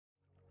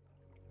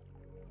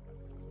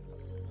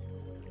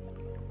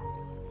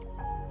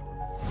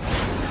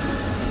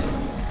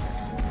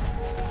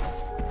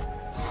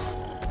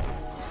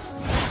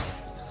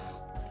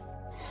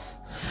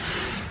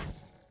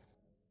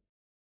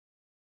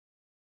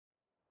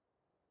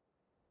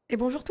Et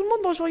bonjour tout le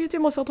monde, bonjour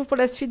YouTube, on se retrouve pour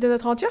la suite de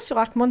notre aventure sur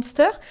Ark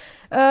Monster.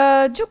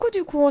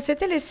 Du coup, on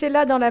s'était laissé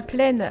là dans la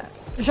plaine.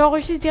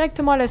 J'enregistre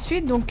directement à la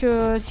suite, donc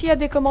s'il y a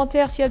des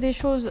commentaires, s'il y a des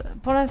choses,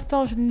 pour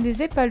l'instant je ne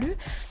les ai pas lus.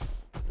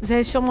 Vous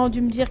avez sûrement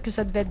dû me dire que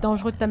ça devait être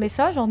dangereux de tamer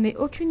ça, j'en ai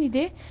aucune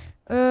idée.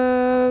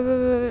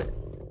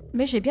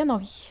 Mais j'ai bien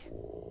envie.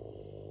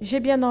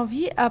 J'ai bien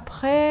envie,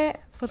 après,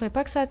 faudrait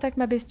pas que ça attaque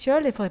ma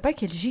bestiole, et faudrait pas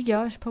qu'il y ait le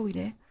giga, je sais pas où il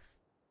est.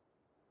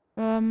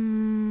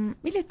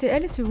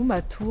 Elle était où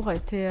ma tour? Elle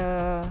était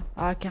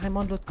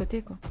carrément de l'autre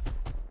côté quoi.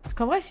 Parce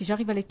qu'en vrai, si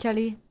j'arrive à les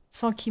caler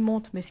sans qu'ils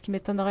montent, mais ce qui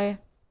m'étonnerait,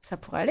 ça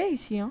pourrait aller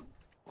ici, hein.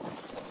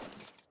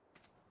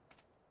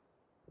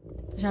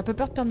 J'ai un peu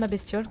peur de perdre ma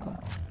bestiole quoi.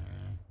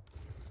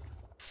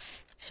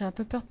 J'ai un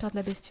peu peur de perdre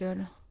la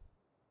bestiole.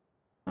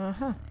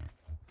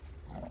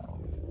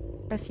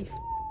 Passif.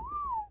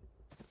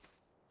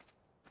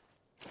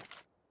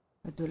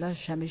 De là,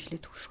 jamais je les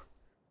touche.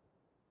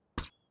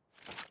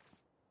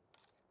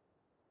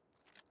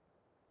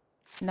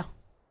 Non.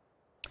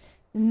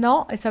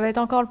 Non, et ça va être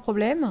encore le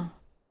problème.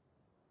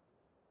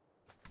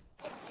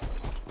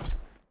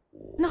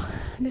 Non,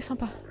 descends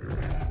pas.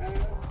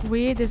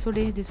 Oui,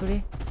 désolé,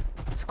 désolé.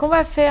 Ce qu'on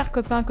va faire,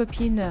 copain,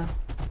 copine...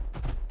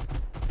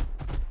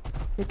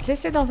 Je vais te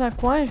laisser dans un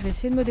coin et je vais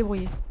essayer de me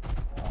débrouiller.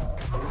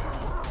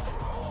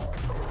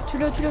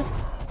 Tue-le, tue-le.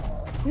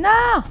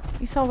 Non!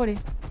 Il s'est envolé.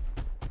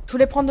 Je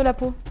voulais prendre de la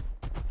peau.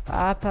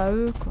 Ah, pas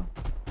eux, quoi.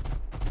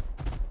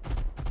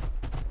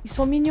 Ils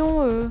sont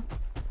mignons, eux.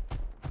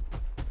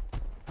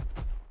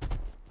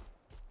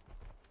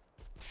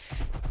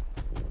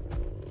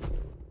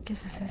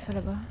 Qu'est-ce que c'est, ça,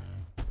 là-bas?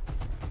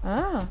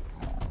 Ah!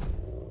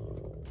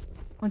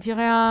 On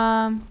dirait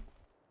un...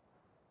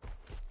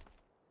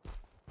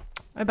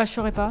 Eh bah, je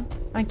saurais pas.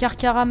 Un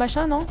carcara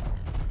machin, non?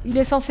 Il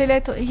est censé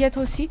y être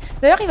aussi.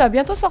 D'ailleurs, il va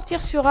bientôt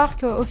sortir sur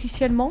Ark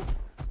officiellement.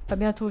 Pas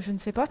bientôt, je ne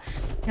sais pas.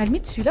 À la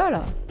limite, celui-là,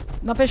 là.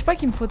 N'empêche pas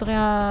qu'il me faudrait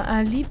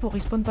un lit pour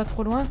respawn pas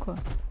trop loin, quoi.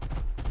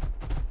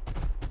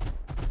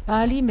 Pas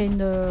un lit, mais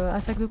un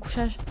sac de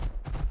couchage.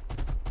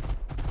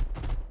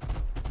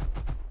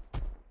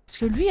 Parce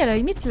que lui, à la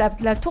limite,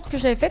 la tour que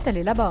j'avais faite, elle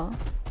est là-bas. Hein.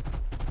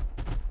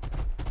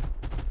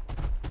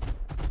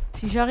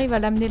 Si j'arrive à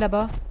l'amener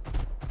là-bas...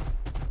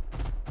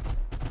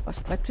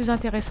 ça pourrait être plus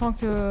intéressant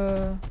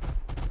que...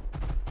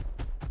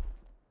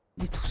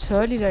 Il est tout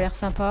seul, il a l'air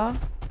sympa.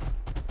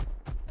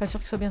 Pas sûr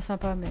qu'il soit bien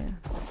sympa, mais...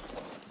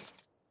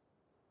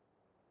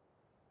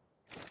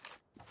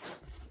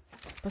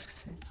 Je sais pas ce que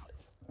c'est.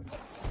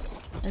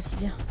 Vas-y,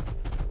 bien.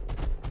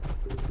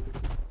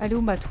 Elle est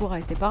où ma tour?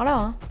 Elle était par là,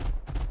 hein?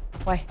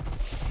 Ouais.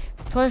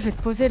 Toi, je vais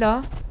te poser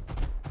là.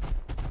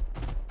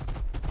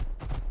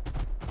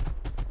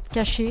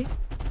 Caché.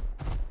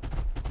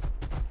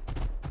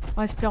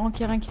 En espérant qu'il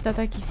n'y ait rien qui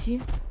t'attaque ici.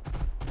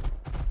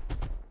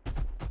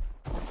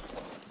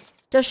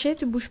 Caché,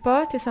 tu bouges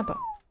pas, t'es sympa.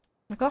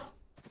 D'accord?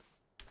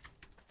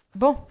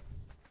 Bon.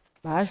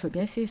 Bah, je veux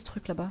bien essayer ce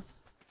truc là-bas.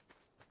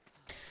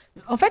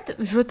 En fait,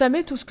 je veux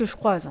tamer tout ce que je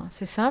croise. Hein.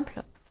 C'est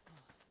simple.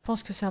 Je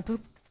pense que c'est un peu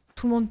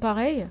tout le monde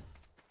pareil.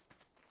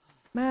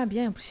 Ah,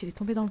 bien, en plus, il est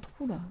tombé dans le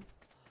trou, là.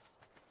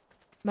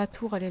 Ma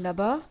tour, elle est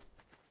là-bas.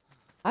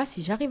 Ah,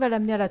 si j'arrive à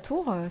l'amener à la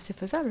tour, c'est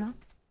faisable. Hein.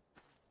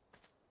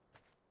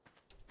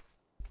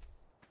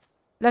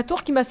 La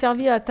tour qui m'a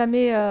servi à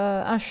tamer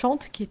un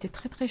chante, qui était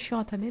très très chiant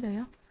à tamer,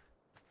 d'ailleurs.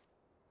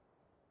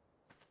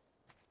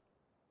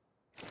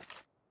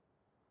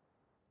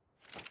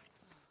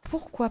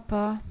 Pourquoi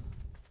pas?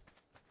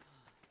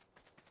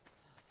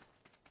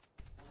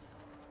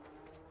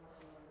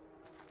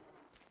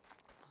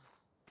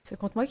 C'est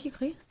contre moi qui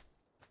crie?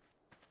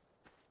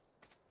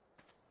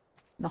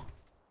 Non.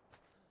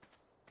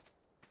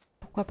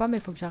 Pourquoi pas, mais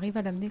il faut que j'arrive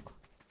à l'amener, quoi.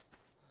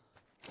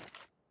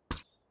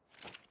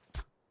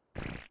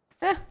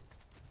 Ah!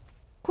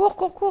 Cours,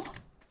 cours, cours!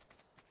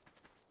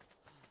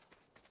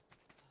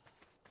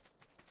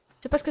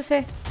 Je sais pas ce que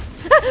c'est.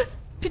 Ah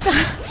putain!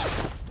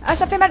 Ah,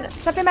 ça fait mal,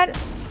 ça fait mal!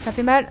 Ça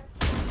fait mal.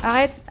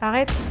 Arrête,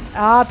 arrête.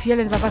 Ah, puis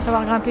elle va pas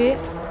savoir grimper.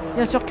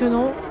 Bien sûr que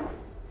non.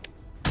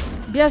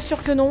 Bien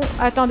sûr que non.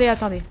 Attendez,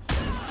 attendez.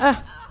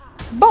 Ah.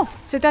 Bon,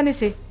 c'est un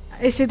essai.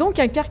 Et c'est donc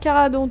un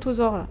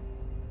CARCHARODONTOSAURE là.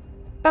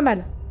 Pas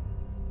mal.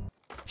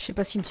 Je sais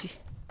pas s'il me suit.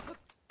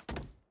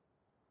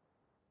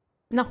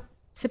 Non,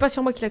 c'est pas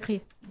sur moi qu'il a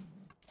crié.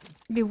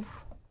 Il est où?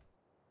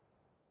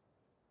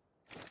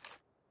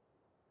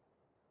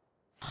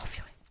 Oh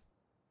purée.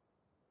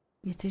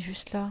 Il était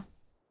juste là.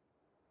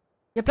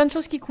 Il y a plein de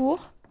choses qui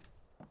courent.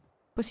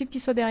 Possible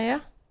qu'il soit derrière.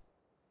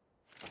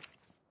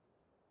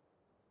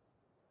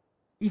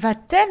 Il va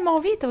tellement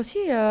vite aussi.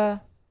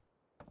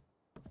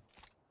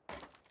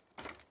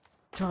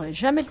 J'aurais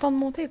jamais le temps de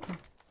monter, quoi.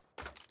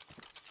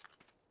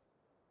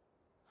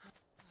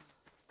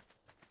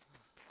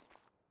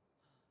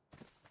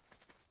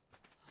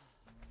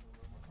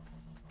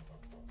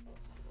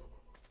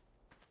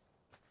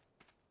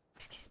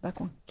 Est-ce qu'il se bat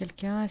contre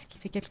quelqu'un? Est-ce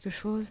qu'il fait quelque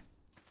chose?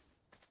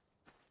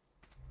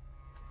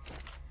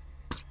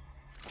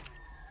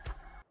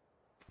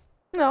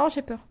 Non,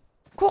 j'ai peur.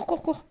 Cours,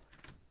 cours, cours.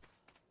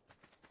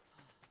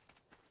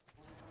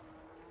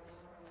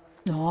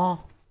 Non.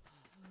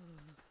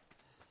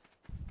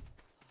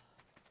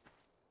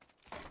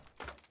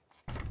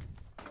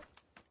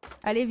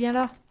 Allez, viens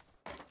là.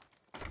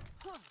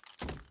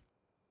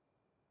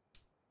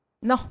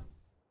 Non.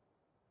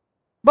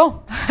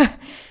 Bon.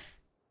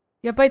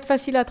 Il va pas être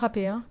facile à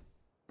attraper, hein.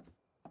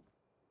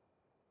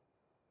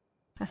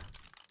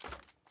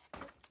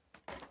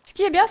 Ce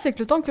qui est bien, c'est que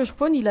le temps que je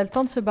spawn, il a le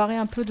temps de se barrer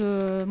un peu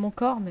de mon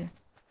corps, mais...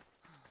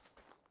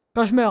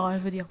 Quand je meurs, hein,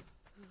 je veux dire.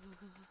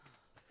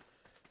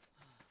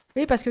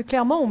 Oui, parce que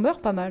clairement, on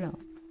meurt pas mal.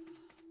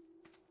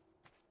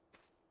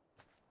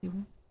 C'est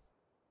où?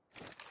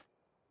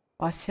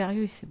 Oh,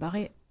 sérieux, il s'est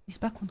barré. Il se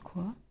bat contre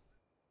quoi?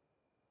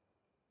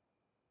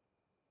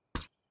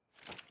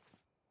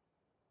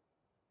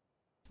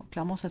 Bon,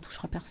 clairement, ça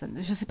touchera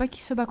personne. Je sais pas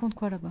qui se bat contre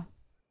quoi, là-bas.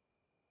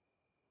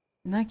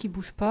 Il y en a un qui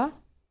bouge pas.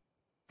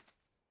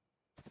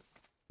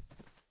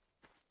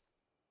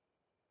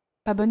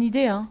 Pas bonne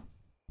idée, hein.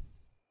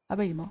 Ah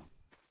bah, il est mort.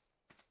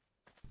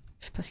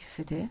 Je sais pas ce que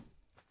c'était.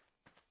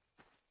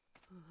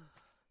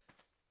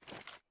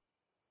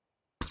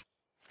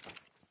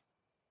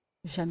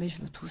 Jamais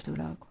je le touche de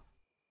là, quoi.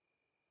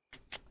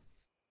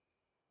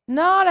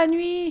 Non, la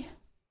nuit!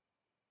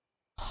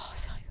 Oh,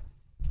 sérieux.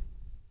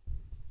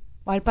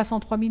 Bon, elle passe en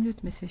 3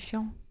 minutes, mais c'est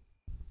chiant.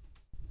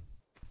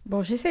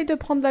 Bon, j'essaye de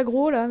prendre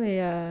l'aggro, là, mais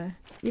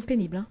il est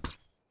pénible, hein.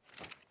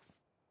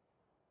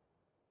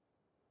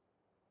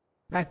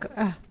 Ah,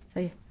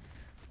 ça y est.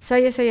 Ça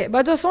y est, ça y est.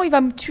 Bah, de toute façon, il va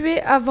me tuer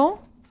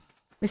avant.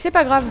 Mais c'est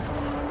pas grave.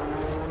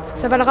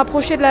 Ça va le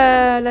rapprocher de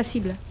la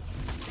cible.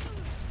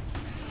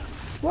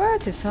 Ouais,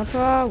 t'es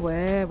sympa.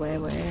 Ouais, ouais,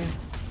 ouais.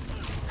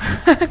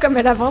 Comme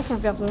elle avance, mon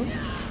perso.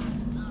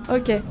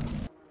 Ok.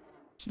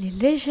 Il est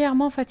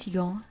légèrement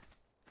fatigant.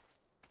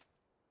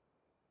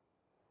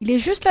 Il est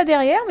juste là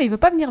derrière, mais il veut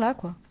pas venir là,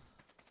 quoi.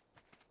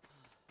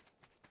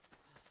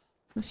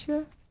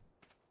 Monsieur.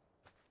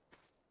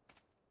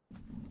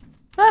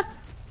 Ah!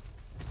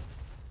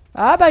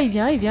 Ah bah il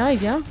vient, il vient, il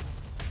vient.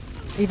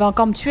 Il va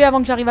encore me tuer avant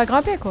que j'arrive à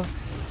grimper, quoi.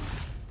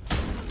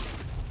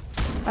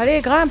 Allez,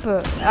 grimpe.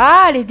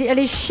 Ah, elle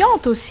est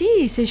chiante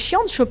aussi. C'est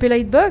chiant de choper la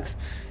hitbox.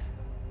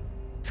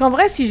 Parce qu'en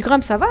vrai, si je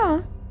grimpe, ça va,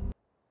 hein.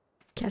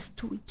 Il casse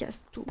tout, il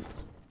casse tout.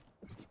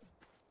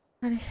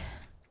 Allez.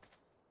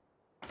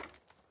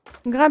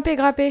 Grimpez,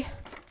 grimpez.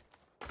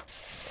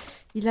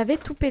 Il avait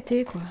tout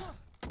pété, quoi.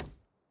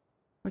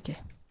 Ok.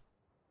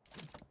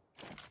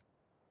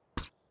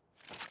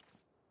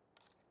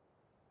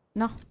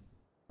 Non.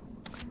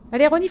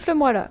 Allez,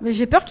 renifle-moi, là. Mais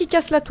j'ai peur qu'il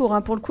casse la tour,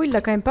 hein. Pour le coup, il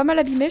l'a quand même pas mal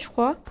abîmé, je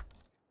crois.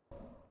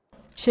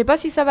 Je sais pas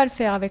si ça va le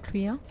faire avec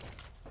lui, hein.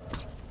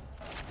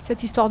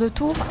 Cette histoire de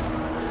tour.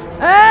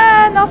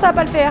 Ah, non, ça va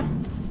pas le faire.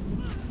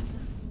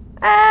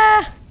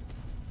 Ah!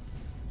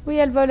 Oui,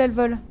 elle vole, elle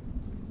vole.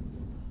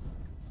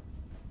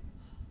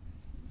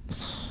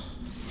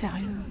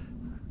 Sérieux.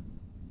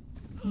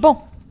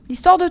 Bon,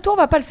 l'histoire de tour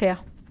va pas le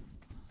faire.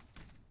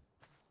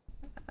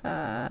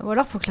 Ou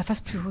alors faut que je la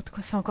fasse plus haute,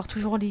 quoi. C'est encore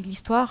toujours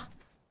l'histoire.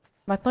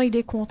 Maintenant, il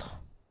est contre.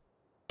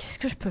 Qu'est-ce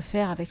que je peux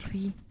faire avec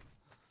lui?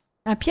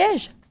 Un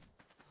piège?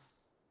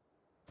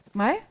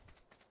 Ouais.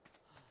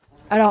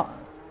 Alors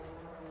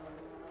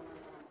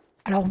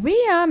oui,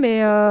 hein,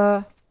 mais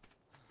ça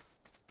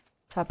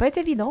va pas être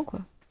évident, quoi.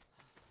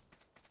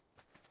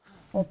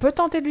 On peut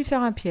tenter de lui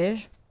faire un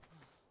piège,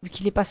 vu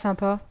qu'il est pas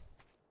sympa.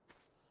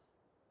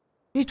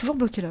 Il est toujours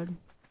bloqué là, lui.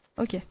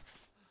 Ok.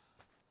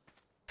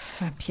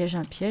 Pff, un piège,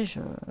 un piège.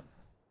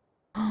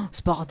 Oh,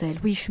 ce bordel.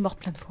 Oui, je suis morte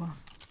plein de fois.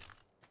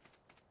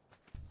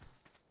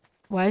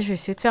 Ouais, je vais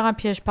essayer de faire un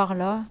piège par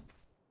là.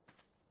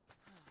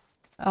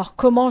 Alors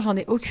comment, j'en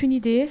ai aucune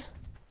idée.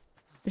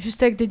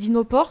 Juste avec des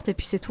dinoportes et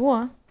puis c'est tout,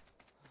 hein.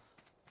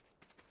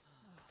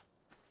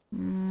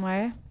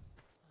 Ouais.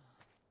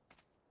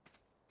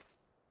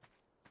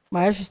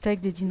 Ouais, juste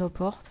avec des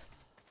dinoportes.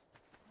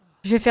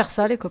 Je vais faire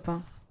ça, les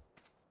copains.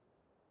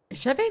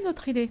 J'avais une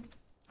autre idée.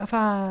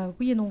 Enfin,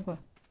 oui et non, quoi.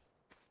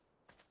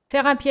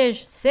 Faire un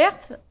piège,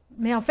 certes,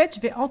 mais en fait,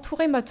 je vais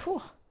entourer ma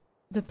tour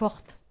de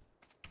portes.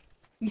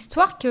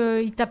 Histoire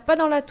qu'il tape pas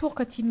dans la tour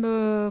quand il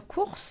me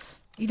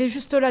course. Il est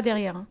juste là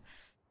derrière, hein.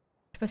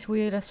 Je sais pas si vous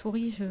voyez la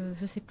souris,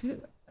 je sais plus.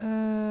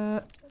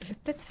 Je vais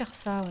peut-être faire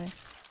ça, ouais.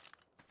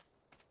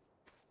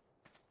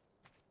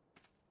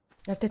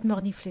 Il va peut-être me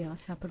renifler, hein,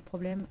 c'est un peu le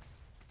problème.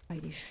 Ah,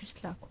 il est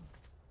juste là, quoi.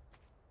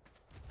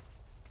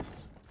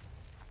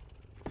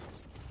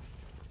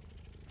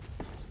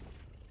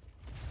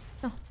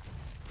 Non.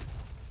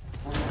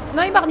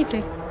 Non, il m'a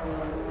reniflé.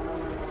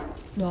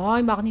 Non,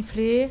 il m'a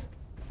reniflé.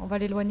 On va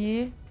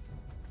l'éloigner.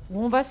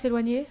 Où on va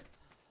s'éloigner?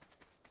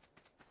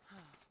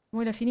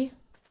 Bon, il a fini?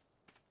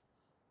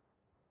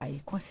 Ah, il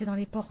est coincé dans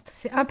les portes.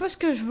 C'est un peu ce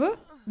que je veux,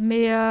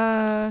 mais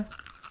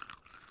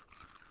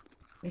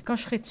quand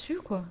je serai dessus,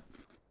 quoi.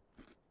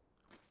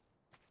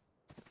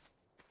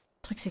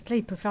 Le truc, c'est que là,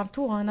 il peut faire le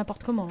tour, hein,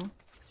 n'importe comment. Hein.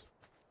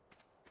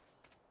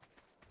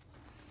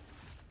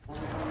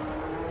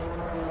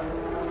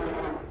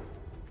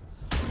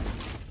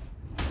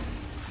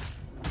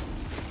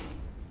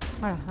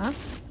 Voilà, hein.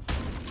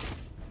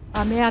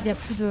 Ah merde, il n'y a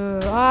plus de...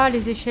 Ah,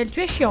 les échelles.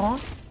 Tu es chiant, hein.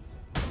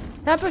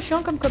 T'es un peu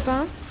chiant comme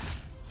copain.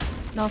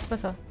 Non, c'est pas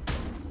ça.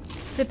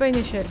 C'est pas une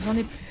échelle, j'en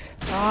ai plus.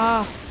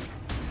 Ah,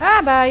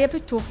 ah bah, y a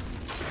plus de tour.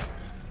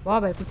 Bon,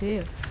 bah écoutez,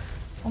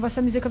 on va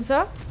s'amuser comme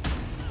ça.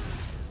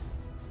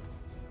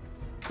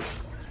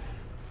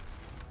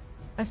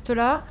 Reste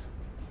là.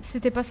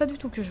 C'était pas ça du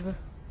tout que je veux.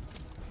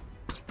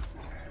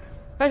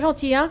 Pas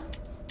gentil, hein?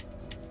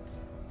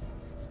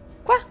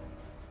 Quoi?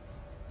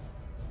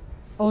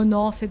 Oh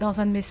non, c'est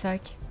dans un de mes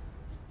sacs.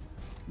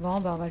 Bon,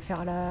 bah on va le faire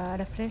à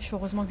la flèche.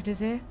 Heureusement que je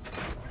les ai.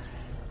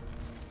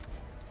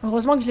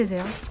 Heureusement que je les ai,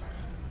 hein.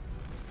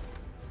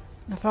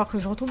 Il va falloir que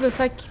je retrouve le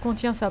sac qui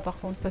contient ça, par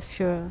contre, parce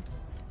que...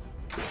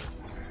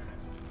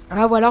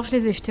 Ah, ou alors je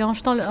les ai jetés en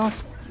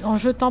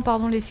jetant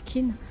pardon, les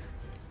skins.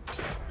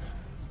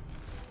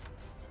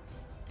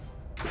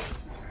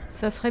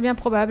 Ça serait bien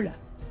probable.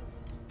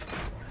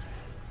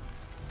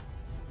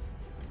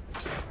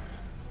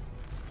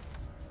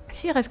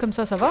 S'il reste comme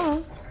ça va,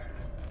 hein.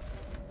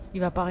 Il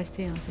va pas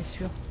rester, hein, c'est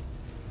sûr.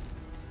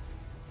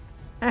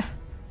 Ah.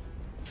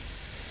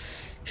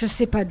 Je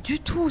sais pas du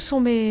tout où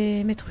sont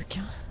mes trucs.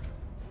 Hein.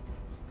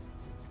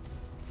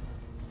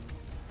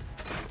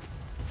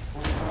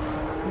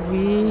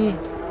 Oui.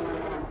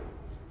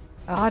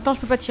 Alors attends,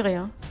 je peux pas tirer.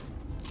 Hein.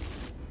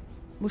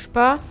 Bouge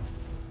pas.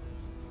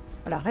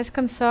 Voilà, reste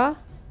comme ça.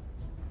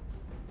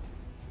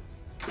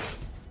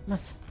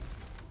 Mince.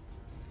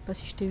 Je sais pas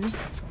si je t'ai vu.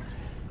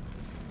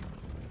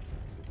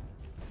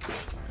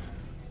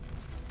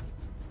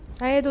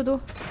 Allez, dodo.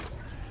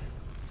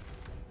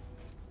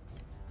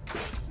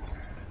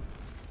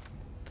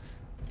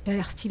 Il a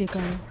l'air stylé quand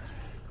même.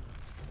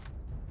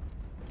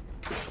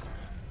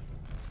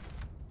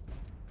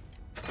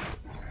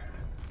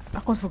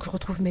 Par contre, il faut que je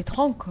retrouve mes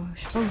tranques, quoi.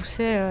 Je sais pas où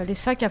c'est. Les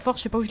sacs, à force,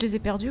 je sais pas où je les ai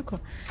perdus, quoi.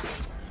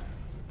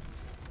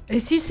 Et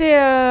si c'est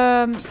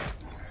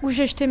où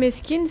j'ai jeté mes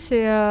skins,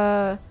 c'est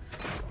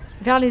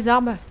vers les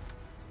arbres.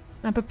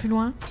 Un peu plus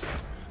loin.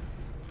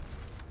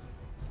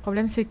 Le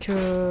problème, c'est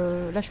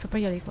que là, je peux pas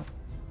y aller, quoi.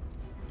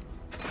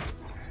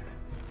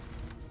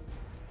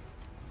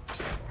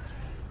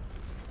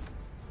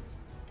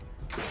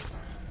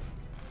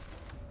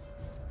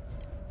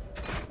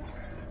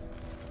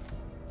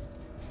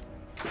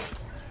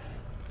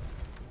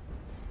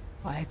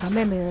 Ouais, quand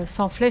même,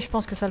 sans flèche, je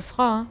pense que ça le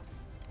fera, hein.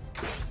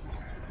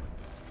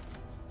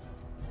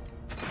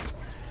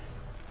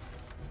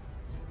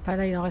 Enfin,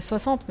 là, il en reste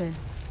 60, mais...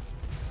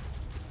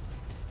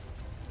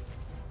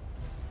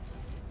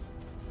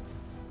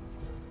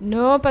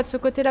 Non, pas de ce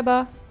côté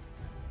là-bas.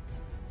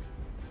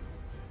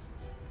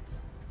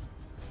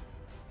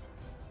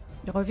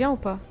 Il revient ou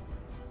pas?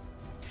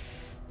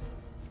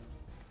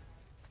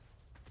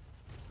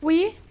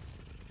 Oui?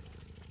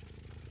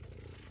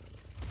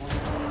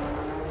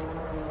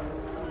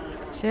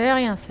 C'est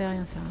rien, c'est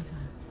rien, c'est rien, c'est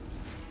rien.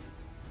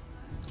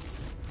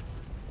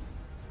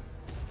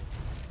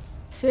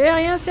 C'est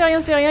rien, c'est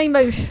rien, c'est rien, il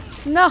m'a eu.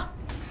 Non!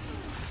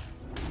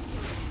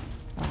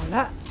 Alors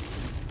là...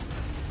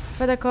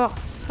 Pas d'accord,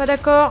 pas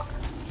d'accord,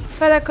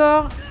 pas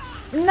d'accord.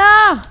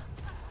 Non!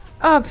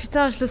 Oh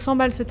putain, je le sens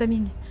mal ce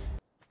timing.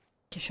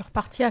 Ok, je suis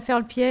repartie à faire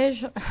le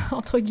piège,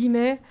 entre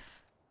guillemets.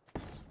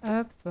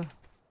 Hop. Je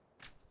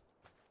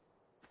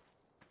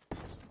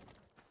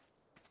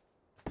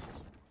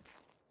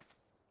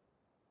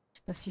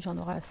sais pas si j'en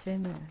aurai assez,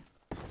 mais...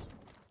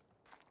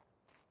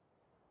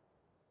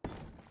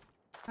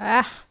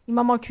 Ah, il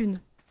m'en manque une.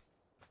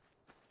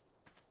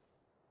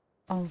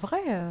 En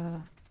vrai...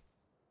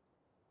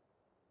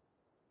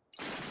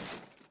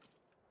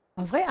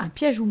 En vrai, un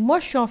piège où moi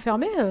je suis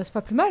enfermée, c'est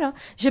pas plus mal. Hein.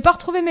 J'ai pas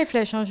retrouvé mes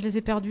flèches, hein. Je les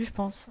ai perdues, je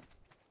pense.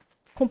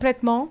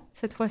 Complètement,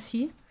 cette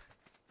fois-ci.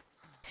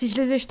 Si je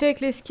les ai jetées avec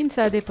les skins,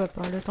 ça a des pop,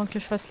 hein, le temps que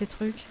je fasse les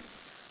trucs.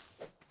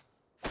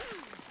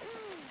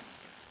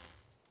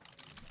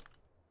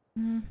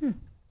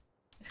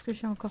 Est-ce que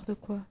j'ai encore de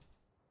quoi?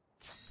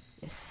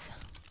 Yes.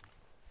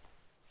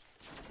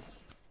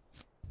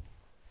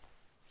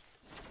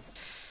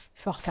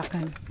 Je vais en refaire quand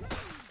même.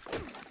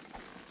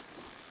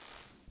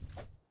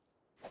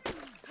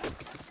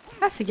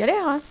 Ah, c'est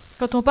galère, hein.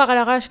 Quand on part à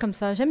l'arrache comme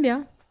ça, j'aime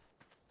bien.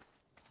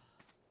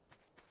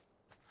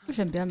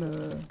 J'aime bien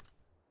me...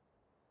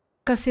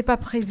 Quand c'est pas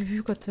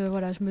prévu, quand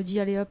voilà, je me dis,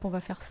 allez hop, on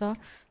va faire ça.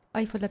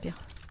 Ah, il faut de la pierre.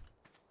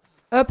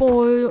 Hop,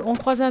 on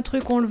croise un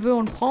truc, on le veut,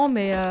 on le prend,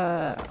 mais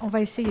on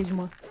va essayer du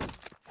moins.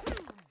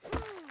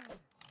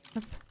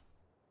 Hop.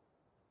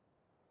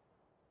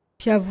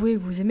 Puis avouez que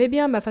vous aimez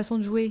bien ma façon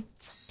de jouer.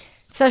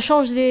 Ça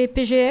change des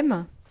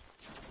PGM.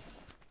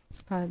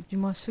 Enfin, du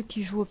moins ceux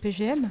qui jouent au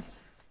PGM.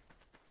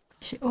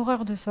 J'ai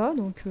horreur de ça,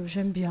 donc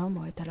j'aime bien,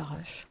 moi, être à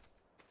l'arrache.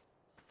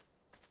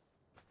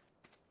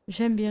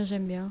 J'aime bien,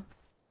 j'aime bien.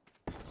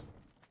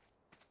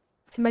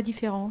 C'est ma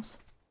différence.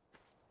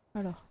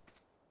 Alors.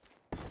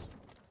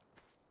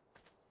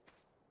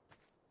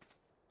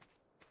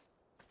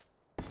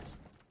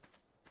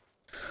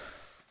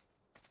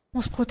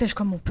 On se protège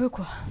comme on peut,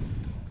 quoi.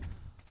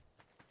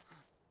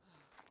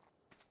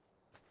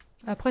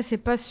 Après, c'est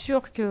pas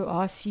sûr que...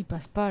 Ah, si, il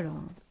passe pas, là.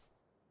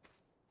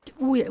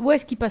 Où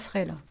est-ce qu'il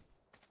passerait, là?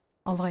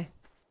 En vrai.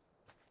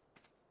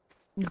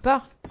 Nulle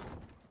part.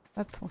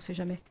 Hop, on sait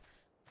jamais.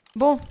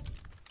 Bon.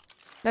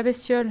 La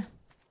bestiole.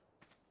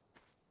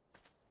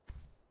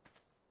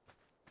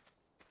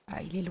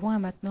 Ah, il est loin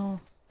maintenant.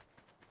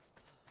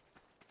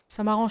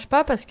 Ça m'arrange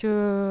pas parce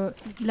que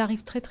il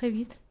arrive très très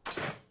vite.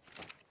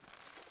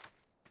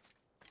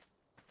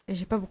 Et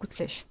j'ai pas beaucoup de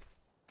flèches.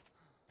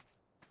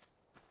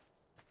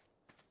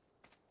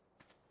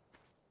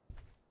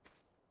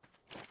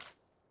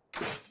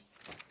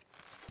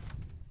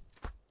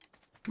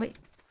 Oui.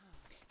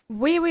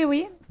 Oui, oui,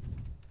 oui.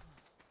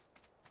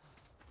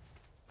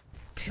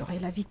 Purée,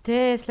 la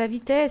vitesse, la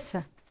vitesse.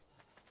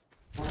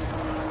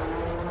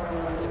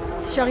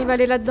 Si j'arrive à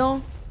aller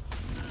là-dedans.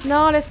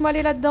 Non, laisse-moi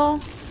aller là-dedans.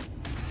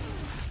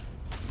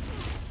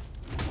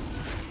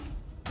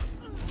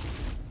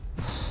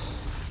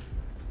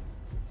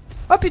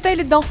 Oh putain, il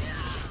est dedans.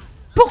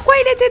 Pourquoi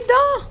il était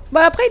dedans?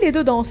 Bah après, il est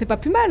dedans, c'est pas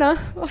plus mal, hein.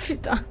 Oh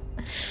putain.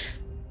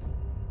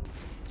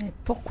 Et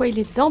pourquoi il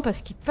est dedans?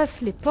 Parce qu'il passe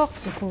les portes,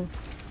 ce con.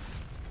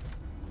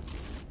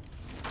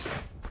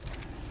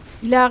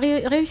 Il a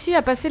réussi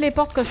à passer les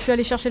portes quand je suis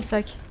allée chercher le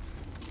sac.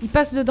 Il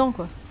passe dedans,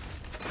 quoi.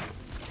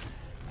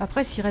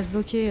 Après, s'il reste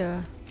bloqué,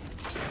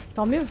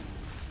 tant mieux.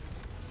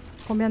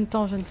 Combien de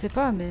temps, je ne sais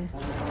pas, mais...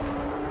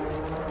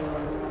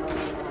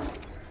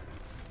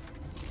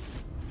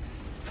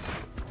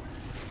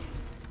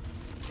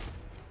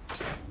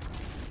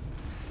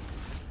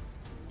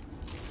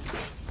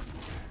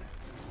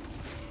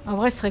 En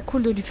vrai, ce serait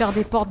cool de lui faire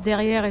des portes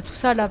derrière et tout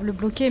ça, là, le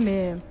bloquer,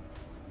 mais...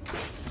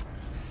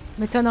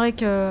 M'étonnerait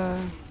que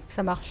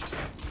ça marche.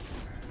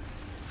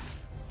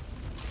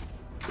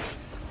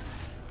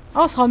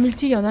 Oh, on sera en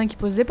multi, il y en a un qui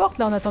pose des portes,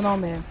 là, en attendant,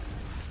 mais...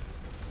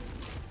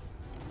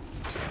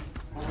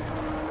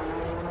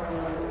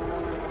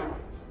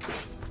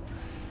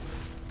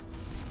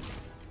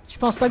 Je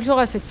pense pas que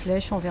j'aurai assez de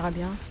flèches, on verra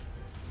bien.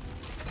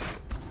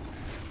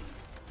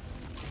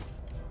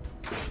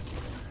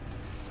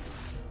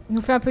 Il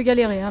nous fait un peu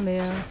galérer, hein, mais...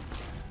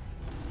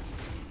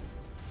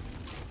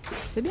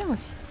 C'est bien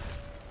aussi.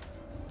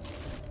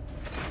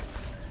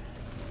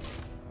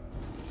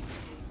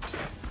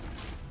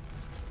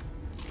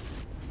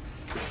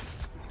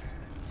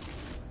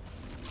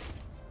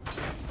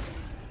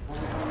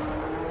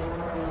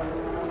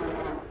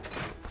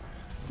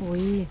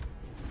 Oui.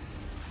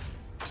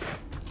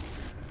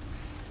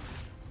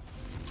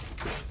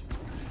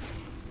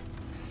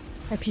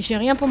 Et puis j'ai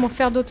rien pour m'en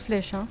faire d'autres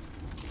flèches, hein.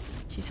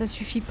 Si ça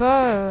suffit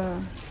pas,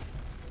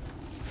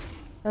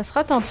 ça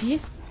sera tant pis.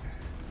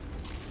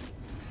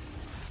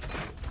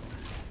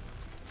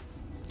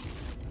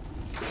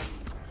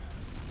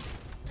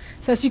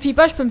 Ça suffit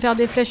pas, je peux me faire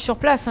des flèches sur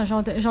place, hein,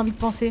 j'ai envie de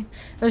penser.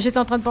 J'étais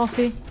en train de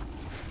penser.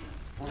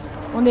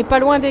 On n'est pas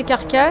loin des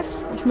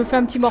carcasses, je me fais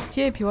un petit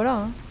mortier et puis voilà.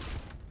 Hein.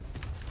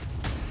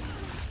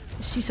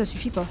 Si ça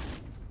suffit pas.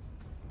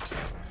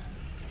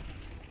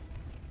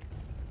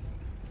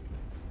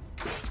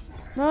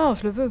 Non,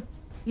 je le veux.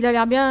 Il a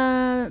l'air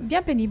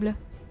bien pénible.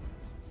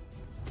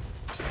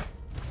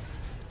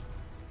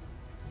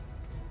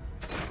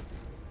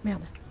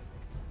 Merde.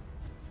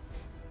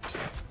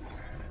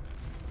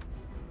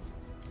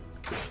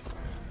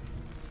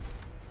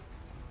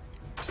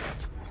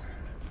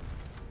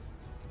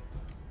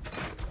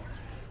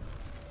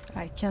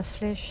 Ah, 15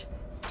 flèches.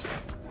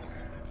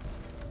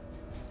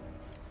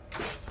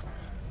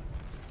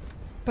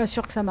 Pas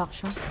sûr que ça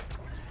marche. Hein.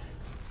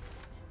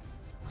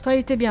 Pourtant, il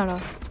était bien là.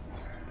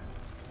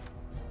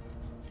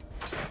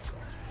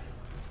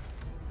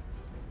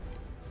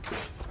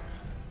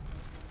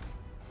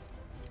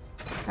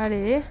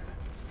 Allez.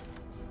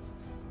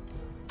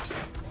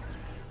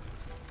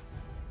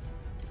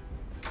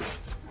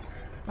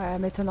 Ouais,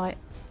 m'étonnerait.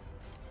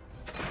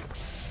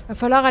 Va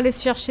falloir aller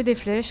se chercher des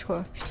flèches,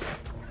 quoi. Putain.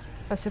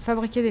 Enfin, se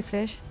fabriquer des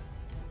flèches.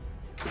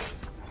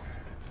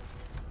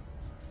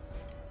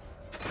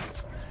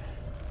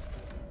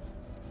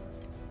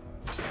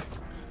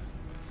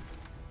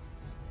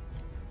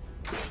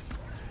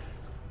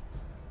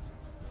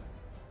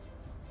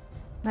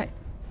 Ouais.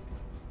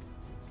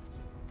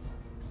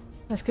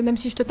 Parce que même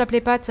si je te tape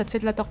les pattes, ça te fait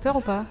de la torpeur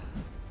ou pas?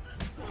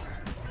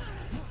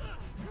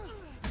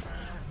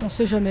 On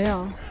sait jamais,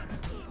 hein.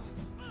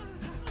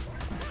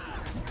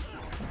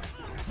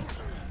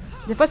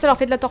 Des fois, ça leur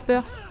fait de la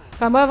torpeur.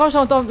 Enfin, moi, avant,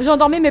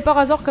 j'endormais mes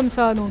parasaures comme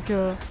ça, donc...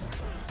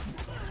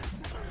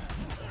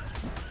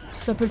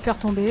 Ça peut le faire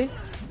tomber.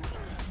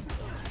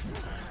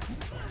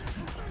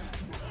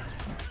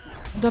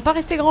 Il doit pas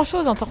rester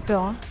grand-chose en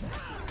torpeur, hein.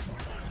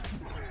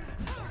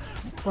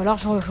 Ou alors,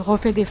 je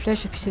refais des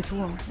flèches et puis c'est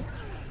tout, hein.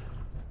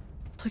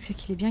 Le truc, c'est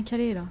qu'il est bien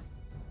calé, là.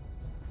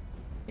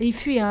 Et il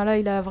fuit, hein. Là,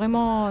 il a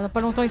vraiment... Dans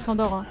pas longtemps, il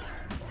s'endort, hein.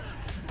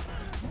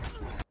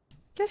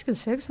 Qu'est-ce que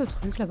c'est que ce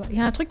truc là-bas? Il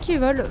y a un truc qui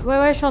vole.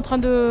 Ouais, je suis en train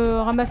de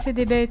ramasser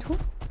des baies et tout.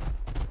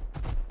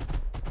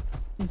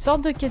 Une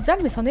sorte de quetzal,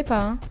 mais c'en est pas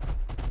un. Hein.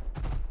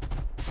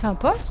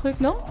 Sympa ce truc,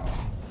 non?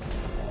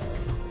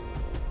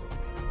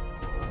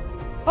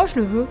 Oh, je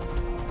le veux.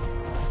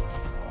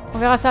 On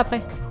verra ça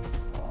après.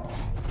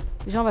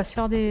 Déjà, on va se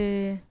faire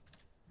des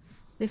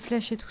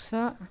flèches et tout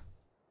ça.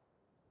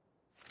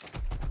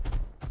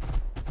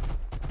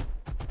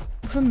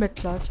 Je vais me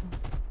mettre là, tiens.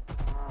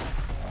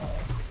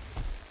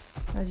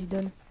 Vas-y,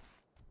 donne.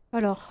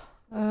 Alors,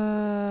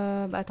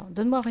 bah attends,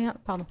 donne-moi rien,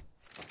 pardon.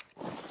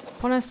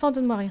 Pour l'instant,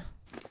 donne-moi rien.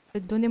 Je vais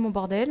te donner mon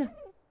bordel.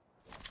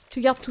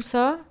 Tu gardes tout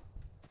ça.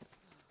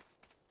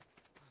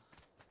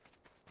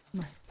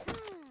 Ouais.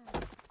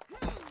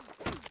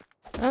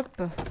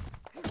 Hop.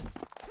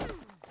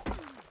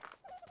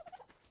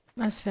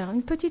 On va se faire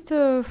une petite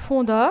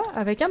fonda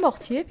avec un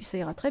mortier, puis ça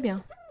ira très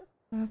bien.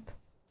 Hop.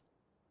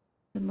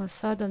 Donne-moi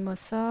ça, donne-moi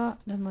ça,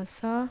 donne-moi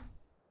ça.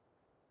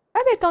 Ah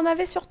mais t'en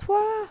avais sur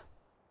toi!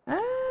 Ah!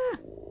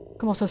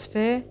 Comment ça se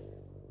fait?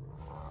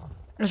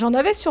 J'en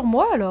avais sur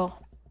moi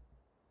alors.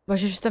 Bah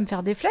j'ai juste à me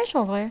faire des flèches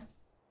en vrai.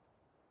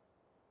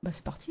 Bah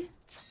c'est parti.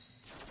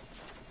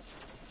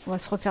 On va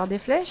se refaire des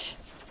flèches.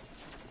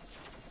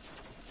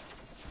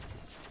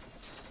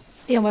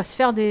 Et on va se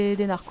faire des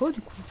narcos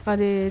du coup. Enfin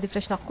des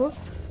flèches narcos.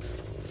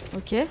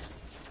 Ok.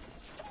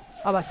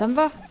 Ah bah ça me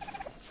va.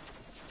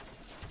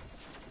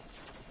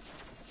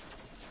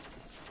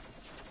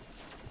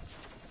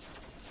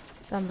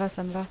 Ça me va,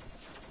 ça me va.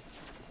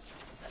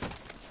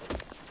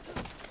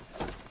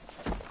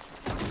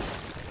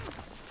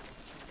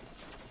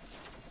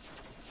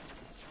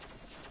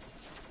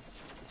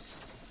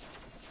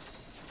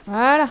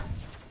 Voilà.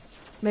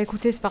 Bah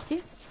écoutez, c'est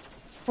parti.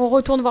 On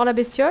retourne voir la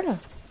bestiole.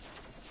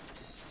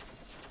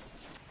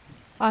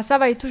 Ah ça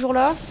va, elle est toujours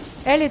là.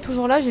 Elle est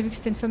toujours là, j'ai vu que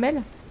c'était une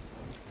femelle.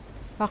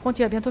 Par contre,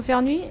 il va bientôt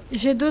faire nuit.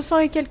 J'ai 200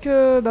 et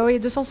quelques... Bah oui,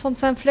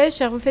 265 flèches,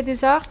 j'ai refait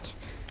des arcs.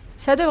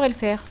 Ça devrait le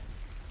faire.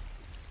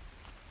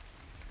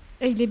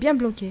 Et il est bien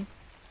bloqué.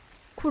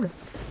 Cool.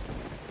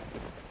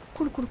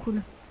 Cool, cool,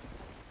 cool.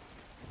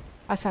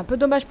 Ah, c'est un peu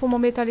dommage pour mon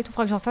métal et tout.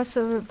 Faudra que j'en fasse...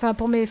 Enfin,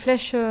 pour mes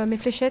flèches, mes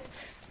fléchettes.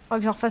 Faudra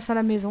que j'en refasse à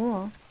la maison.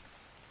 Hein.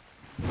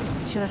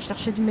 J'irai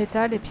chercher du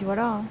métal et puis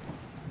voilà. Hein.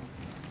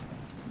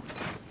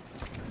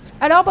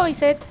 Alors,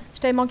 Borisette, je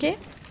t'avais manqué?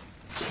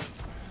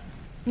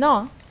 Non,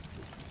 hein.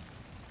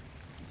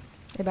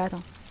 Eh bah,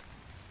 attends.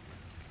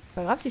 C'est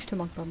pas grave si je te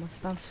manque pas, moi.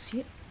 C'est pas un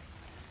souci.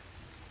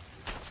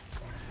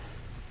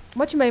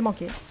 Moi, tu m'avais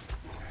manqué.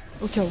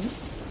 Au cas où.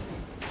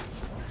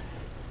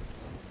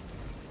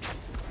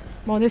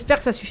 Bon, on espère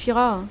que ça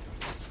suffira. Hein.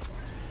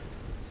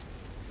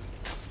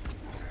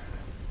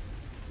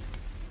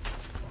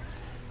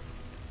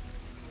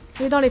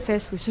 Et dans les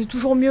fesses, oui. C'est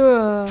toujours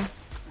mieux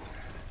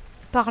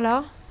par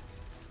là.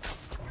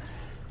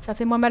 Ça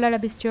fait moins mal à la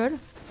bestiole.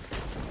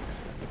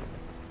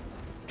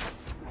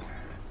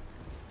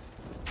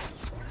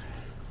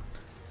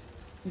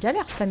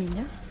 Galère, cette mine.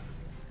 Hein.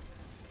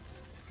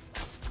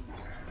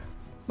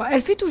 Bon,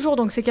 elle fuit toujours,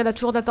 donc c'est qu'elle a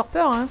toujours de la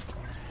torpeur. Hein.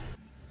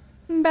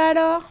 Bah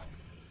alors,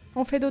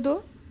 on fait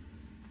dodo?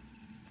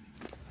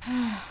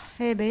 Ah,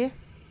 eh ben.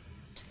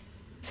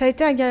 Ça a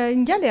été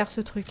une galère,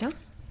 ce truc. Hein.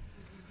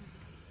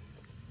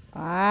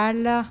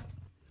 Voilà.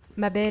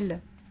 Ma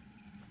belle.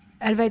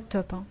 Elle va être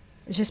top. Hein.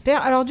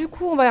 J'espère. Alors du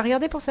coup, on va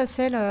regarder pour sa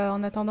selle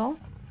en attendant.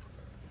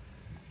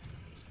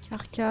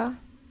 Carca.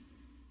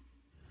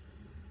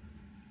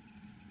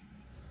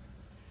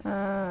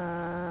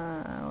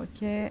 Ok.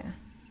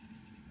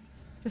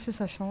 Qu'est-ce que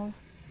ça change?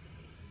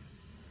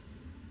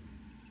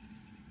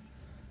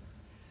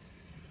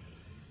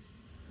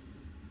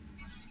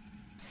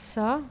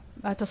 Ça.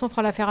 Bah, de toute façon, on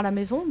fera l'affaire à la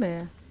maison,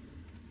 mais...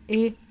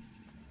 Et...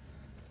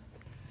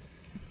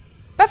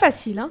 Pas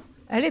facile, hein.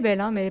 Elle est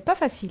belle, hein, mais pas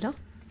facile, hein.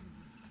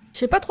 Je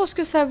sais pas trop ce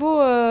que ça vaut,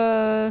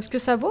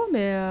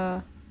 mais...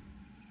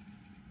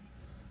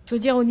 Je veux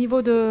dire, au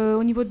niveau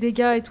de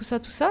dégâts et tout ça,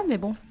 mais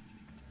bon.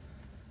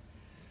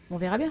 On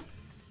verra bien.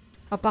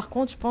 Ah, par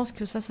contre, je pense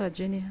que ça va te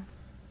gêner.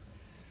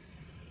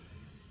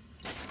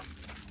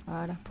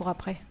 Voilà, pour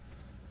après.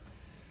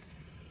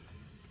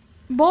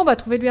 Bon, bah,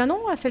 trouvez-lui un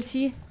nom à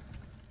celle-ci.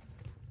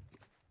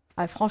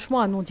 Ah,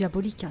 franchement, un nom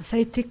diabolique. Hein. Ça a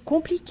été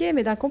compliqué,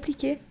 mais d'un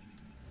compliqué.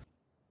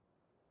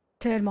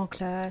 Tellement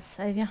classe.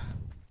 Allez, viens.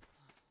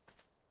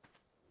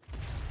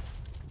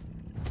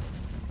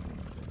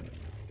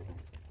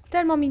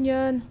 Tellement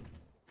mignonne.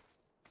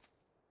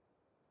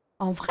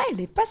 En vrai, elle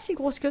est pas si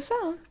grosse que ça.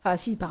 Hein. Enfin,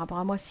 si, par rapport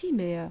à moi, si,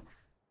 mais...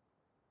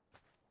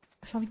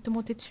 J'ai envie de te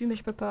monter dessus, mais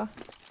je peux pas.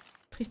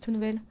 Triste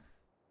nouvelle.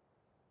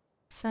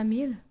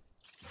 5000.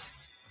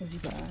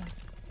 Bah...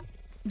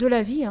 De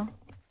la vie, hein.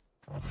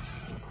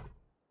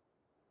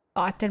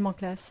 Ah, tellement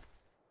classe.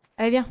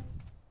 Allez, viens.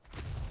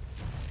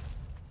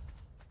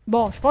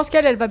 Bon, je pense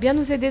qu'elle va bien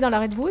nous aider dans la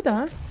redwood.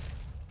 Hein.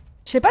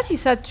 Je sais pas si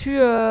ça tue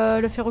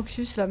le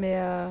Feroxus, là, mais...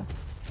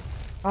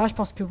 Ah, je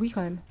pense que oui,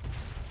 quand même.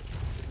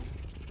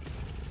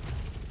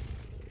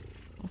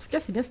 En tout cas,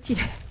 c'est bien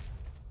stylé.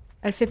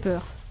 Elle fait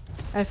peur.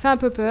 Elle fait un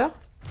peu peur.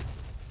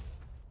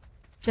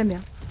 J'aime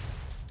bien.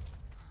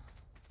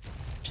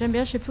 J'aime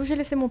bien. Je sais plus où j'ai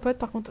laissé mon pote,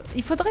 par contre.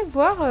 Il faudrait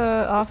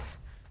voir...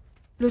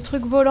 le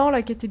truc volant,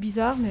 là, qui était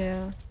bizarre, mais...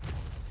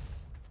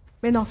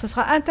 Mais non, ça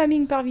sera un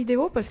timing par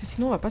vidéo, parce que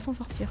sinon, on va pas s'en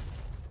sortir.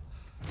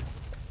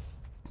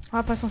 On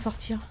va pas s'en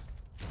sortir.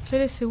 Je l'ai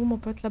laissé où, mon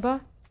pote?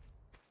 Là-bas?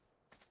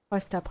 Ouais,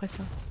 c'était après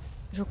ça.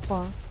 Je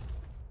crois. Hein.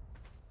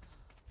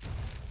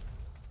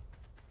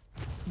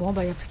 Bon,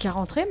 bah, il n'y a plus qu'à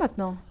rentrer,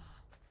 maintenant.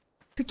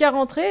 Plus qu'à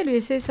rentrer, lui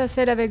laisser sa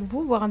selle avec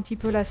vous, voir un petit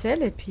peu la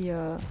selle, et puis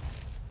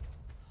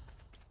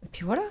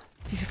voilà.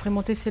 Puis je ferai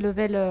monter ses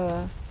levels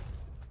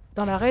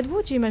dans la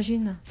redwood,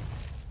 j'imagine.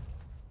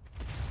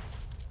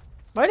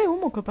 Bon, elle est où,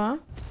 mon copain?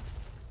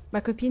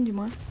 Ma copine, du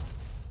moins.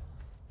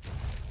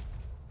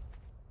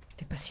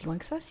 T'es pas si loin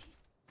que ça, si.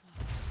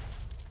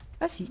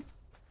 Ah, si.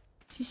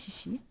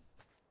 Si.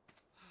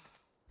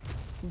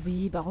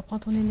 Oui, bah reprends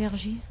ton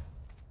énergie.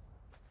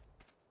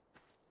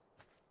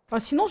 Enfin,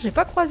 sinon, j'ai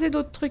pas croisé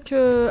d'autres trucs.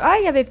 Ah,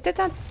 il y avait peut-être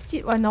un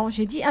petit. Ah non,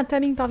 j'ai dit un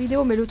timing par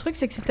vidéo, mais le truc,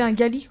 c'est que c'était un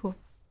gali, quoi.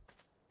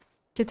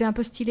 Qui était un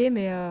peu stylé,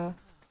 mais.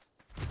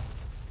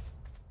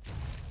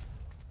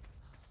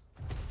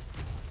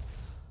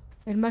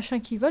 Et le machin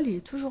qui vole, il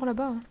est toujours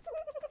là-bas. Hein.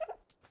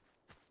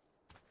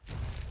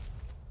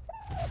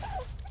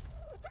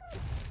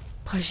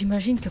 Après,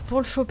 j'imagine que pour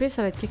le choper,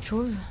 ça va être quelque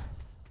chose.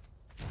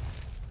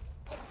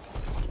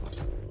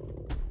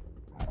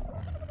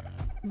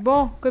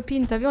 Bon,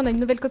 copine, t'as vu, on a une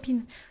nouvelle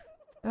copine.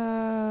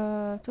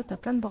 Toi, t'as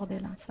plein de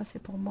bordel. Hein. Ça, c'est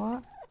pour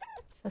moi.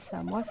 Ça, c'est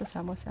à moi. Ça, c'est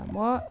à moi. C'est à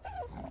moi.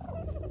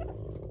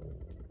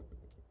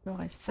 Le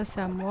reste, ça,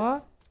 c'est à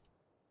moi.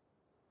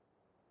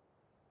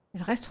 Et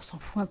le reste, on s'en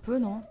fout un peu,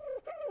 non?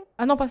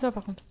 Ah non, pas ça,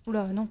 par contre.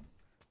 Oula, non.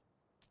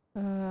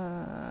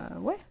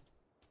 Ouais.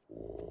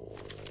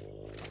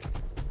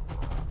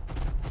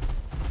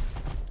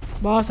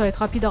 Bon, ça va être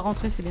rapide à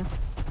rentrer, c'est bien.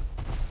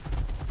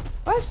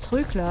 Ouais, ce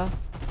truc-là.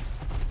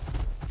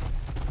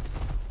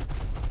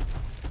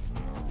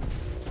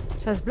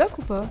 Ça se bloque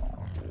ou pas?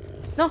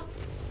 Non.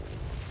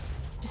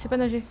 Tu sais pas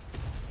nager.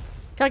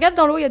 Car regarde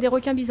dans l'eau, il y a des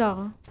requins bizarres.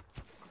 Hein.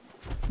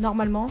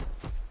 Normalement.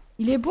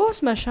 Il est beau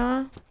ce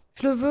machin.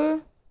 Je le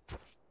veux.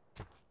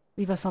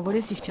 Il va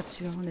s'envoler si je tire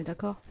dessus, hein, on est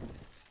d'accord.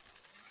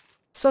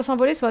 Soit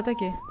s'envoler, soit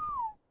attaquer.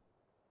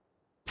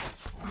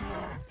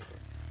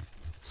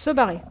 Se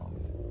barrer.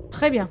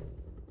 Très bien.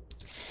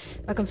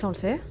 Ah, comme ça on le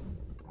sait.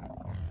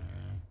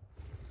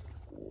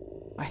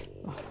 Ouais.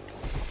 Bon.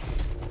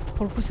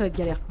 Pour le coup, ça va être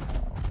galère.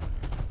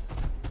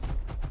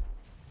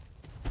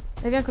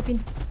 Eh bien, copine.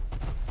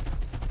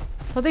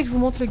 Attendez que je vous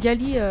montre le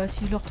gali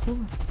si je le retrouve.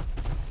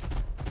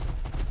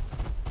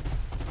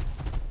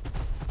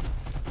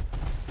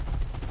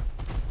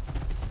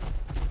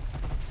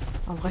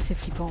 En vrai, c'est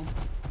flippant.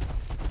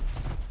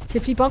 C'est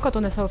flippant quand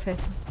on a ça aux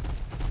fesses.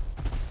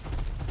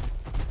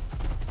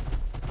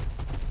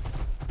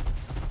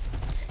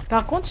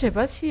 Par contre, je sais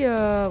pas si...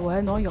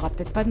 Ouais, non, il y aura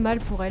peut-être pas de mal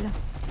pour elle.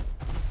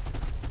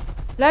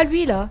 Là,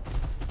 lui, là.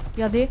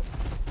 Regardez.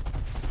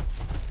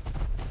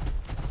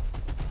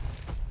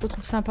 Je le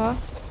trouve sympa.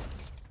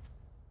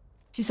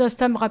 Si ça se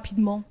tame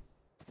rapidement,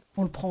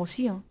 on le prend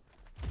aussi. Hein.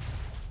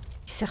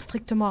 Il sert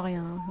strictement à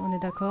rien, hein. On est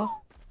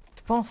d'accord?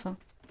 Je pense. Hein.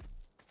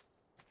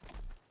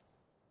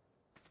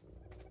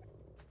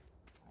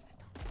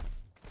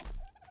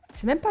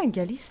 C'est même pas un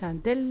gali, c'est un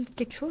del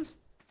quelque chose.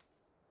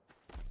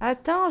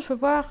 Attends, je veux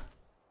voir.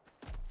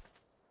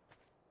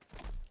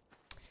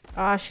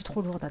 Ah, je suis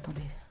trop lourde,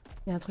 attendez.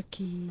 Il y a un truc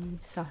qui...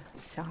 Ça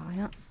sert à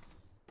rien.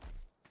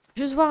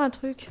 Juste voir un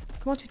truc.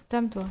 Comment tu te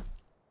tames, toi?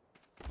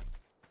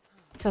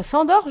 Ça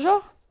s'endort,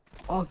 genre?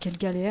 Oh, quelle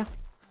galère.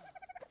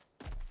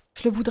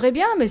 Je le voudrais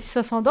bien, mais si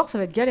ça s'endort, ça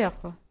va être galère,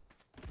 quoi.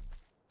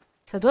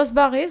 Ça doit se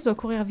barrer, ça doit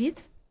courir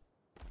vite.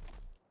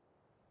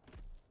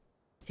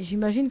 Et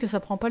j'imagine que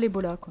ça prend pas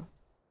l'Ebola, quoi.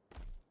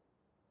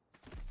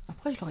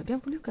 Après, je l'aurais bien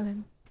voulu, quand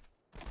même.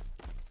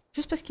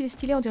 Juste parce qu'il est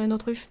stylé, on dirait une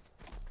autruche.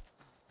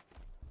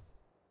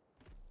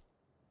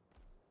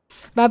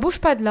 Bah, bouge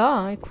pas de là,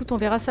 hein. Écoute, on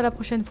verra ça la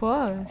prochaine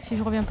fois. Si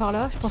je reviens par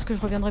là, je pense que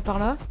je reviendrai par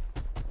là.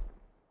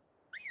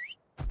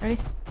 Allez.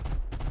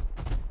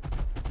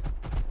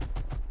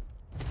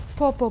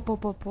 Po.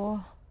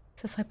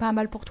 Ça serait pas un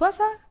mal pour toi,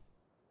 ça?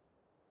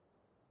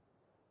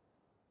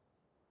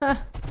 Ah.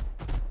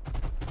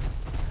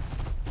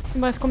 Il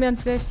me reste combien de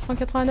flèches?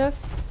 189?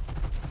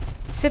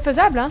 C'est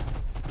faisable, hein?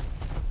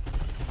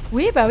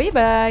 Oui,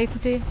 bah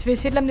écoutez, je vais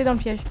essayer de l'amener dans le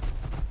piège.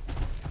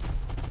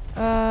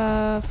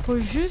 Faut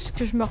juste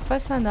que je me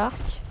refasse un arc.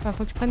 Enfin,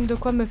 faut que je prenne de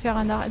quoi me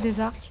faire des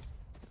arcs.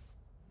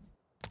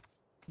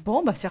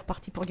 Bon, bah c'est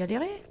reparti pour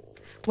galérer.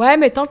 Ouais,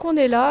 mais tant qu'on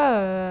est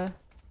là,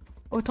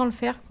 autant le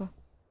faire, quoi.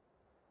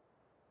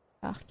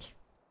 Arc.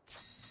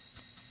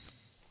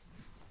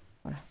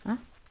 Voilà, hein.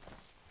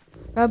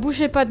 Bah,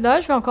 bougez pas de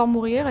là, je vais encore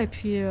mourir, et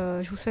puis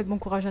je vous souhaite bon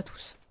courage à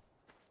tous.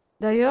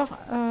 D'ailleurs,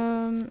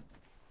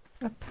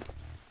 hop.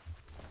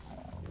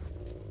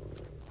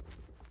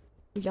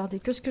 Regardez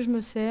que ce que je me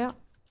sers.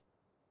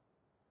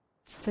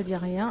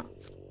 C'est-à-dire rien.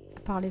 À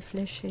part les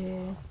flèches et...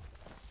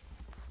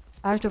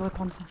 Ah, je devrais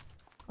prendre ça.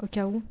 Au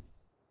cas où.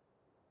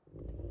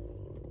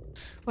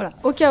 Voilà,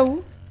 au cas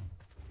où.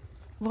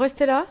 Vous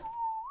restez là.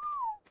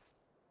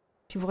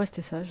 Puis vous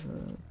restez sage.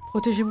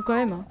 Protégez-vous quand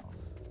même. Hein.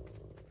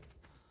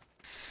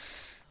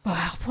 Bon,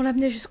 alors pour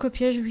l'amener jusqu'au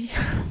piège, oui.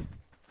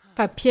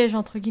 Enfin, piège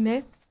entre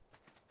guillemets.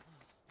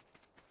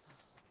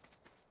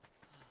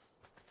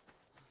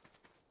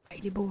 Ah,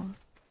 il est beau. Hein.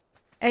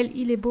 Elle,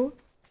 il est beau.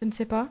 Je ne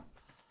sais pas.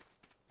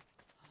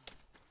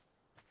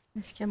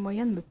 Est-ce qu'il y a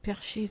moyen de me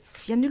percher?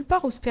 Il y a nulle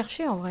part où se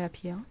percher en vrai à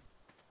pied. Hein.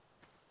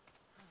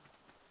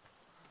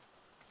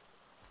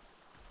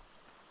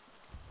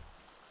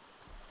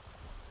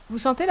 Vous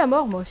sentez la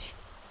mort, moi aussi.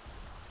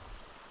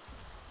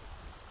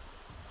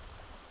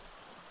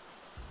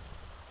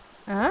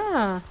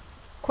 Ah,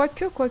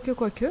 quoique.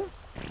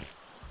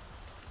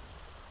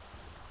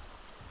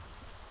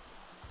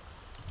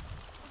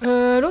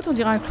 L'autre, on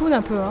dirait un clown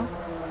un peu, hein.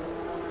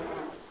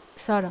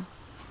 Ça, là.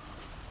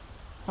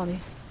 Attendez.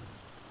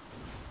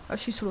 Ah,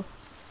 je suis sous l'eau.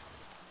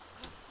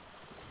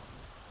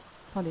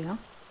 Attendez, hein.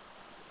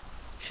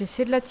 Je vais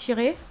essayer de la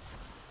tirer.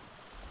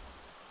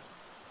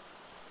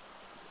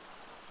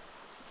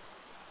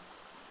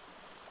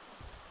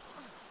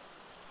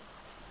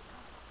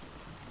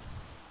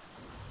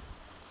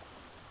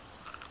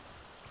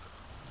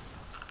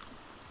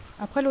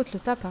 Après, l'autre le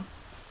tape, hein.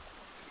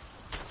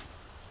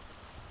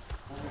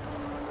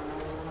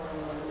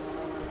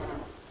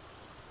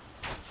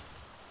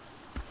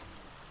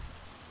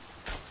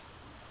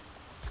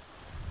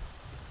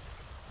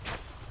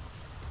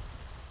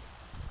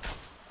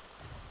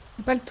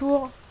 Pas le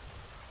tour.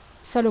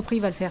 Saloperie,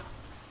 il va le faire.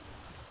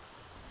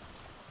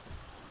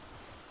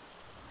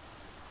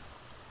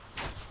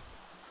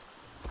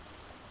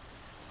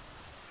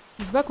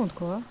 Il se bat contre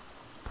quoi?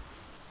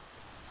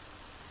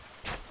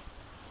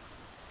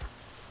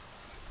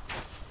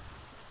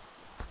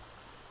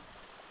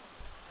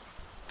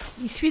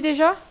 Il fuit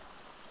déjà?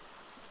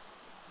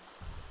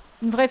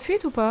 Une vraie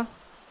fuite ou pas?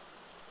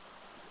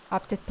 Ah,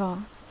 peut-être pas, hein.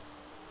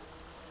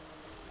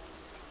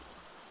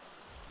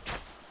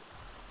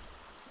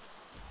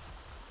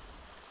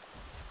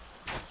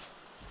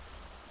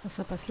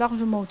 Ça passe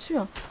largement au-dessus,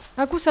 hein.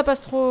 Un coup ça passe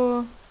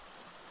trop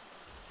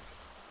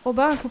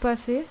bas, un coup pas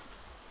assez.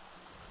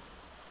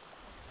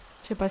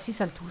 Je sais pas si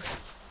ça le touche.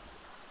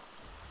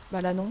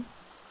 Bah là non.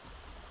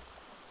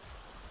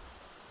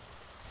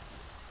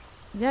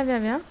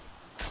 Viens.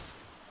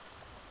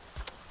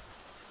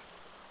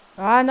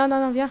 Ah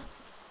non, viens.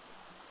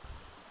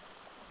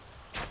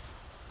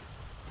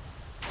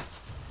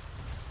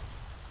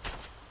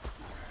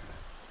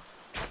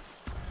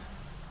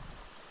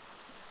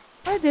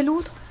 Ah, des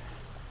loutres.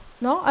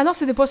 Non? Ah non,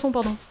 c'est des poissons,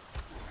 pardon.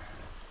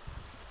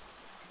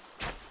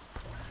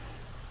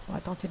 On va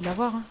tenter de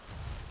l'avoir, hein.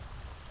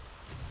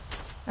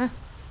 Hein?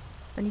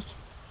 Panique.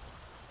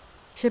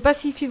 Je sais pas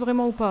s'il fuit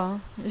vraiment ou pas,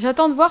 hein.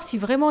 J'attends de voir si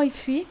vraiment il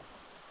fuit.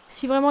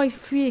 Si vraiment il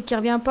fuit et qu'il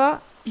revient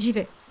pas, j'y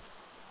vais.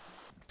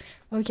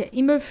 Ok,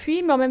 il me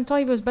fuit, mais en même temps,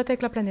 il veut se battre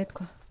avec la planète,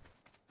 quoi.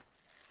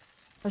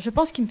 Enfin, je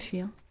pense qu'il me fuit,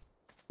 hein.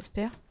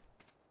 J'espère.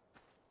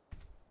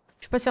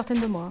 Je suis pas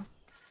certaine de moi, hein.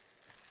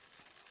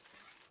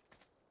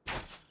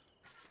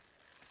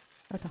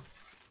 Attends.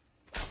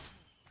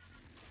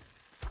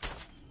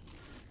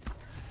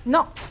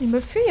 Non, il me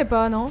fuit et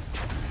pas, non?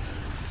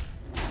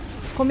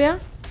 Combien?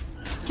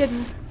 Qui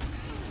êtes-vous?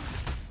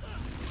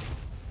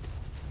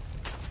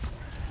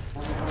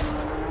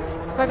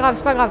 C'est pas grave.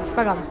 C'est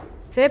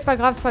pas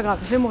grave.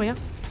 Je vais mourir.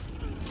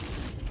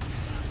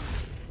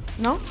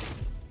 Non?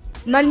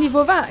 Mal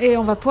niveau 20. Et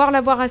on va pouvoir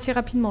l'avoir assez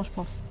rapidement, je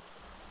pense.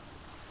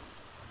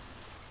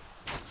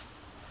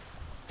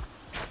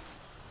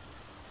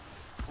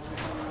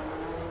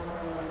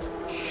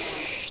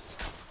 Chut.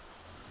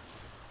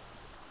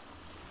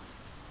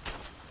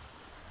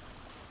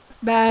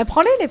 Bah,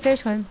 prends-les, les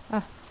flèches, quand même.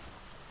 Ah.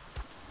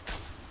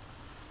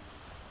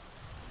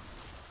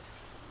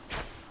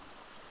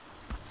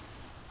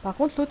 Par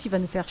contre, l'autre, il va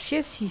nous faire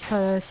chier si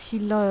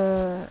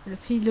le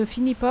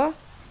finit pas.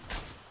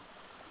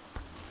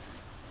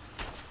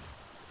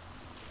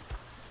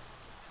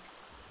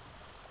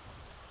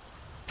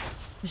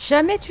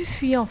 Jamais tu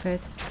fuis, en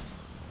fait.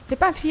 T'es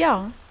pas un fuyard,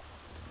 hein.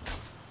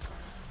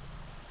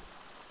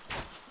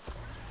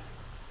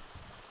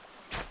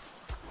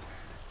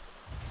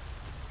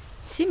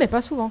 Si, mais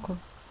pas souvent, quoi.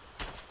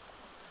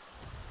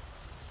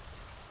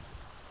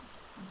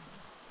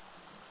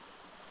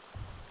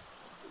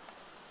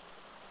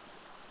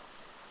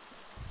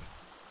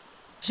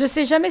 Je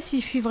sais jamais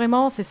s'il fuit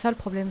vraiment, c'est ça le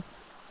problème.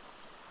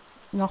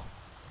 Non.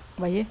 Vous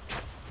voyez? Vous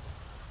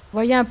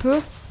voyez un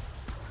peu?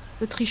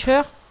 Le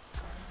tricheur.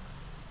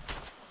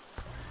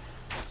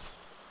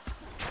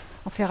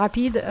 On fait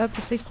rapide. Hop,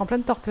 pour ça, il se prend plein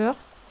de torpeur.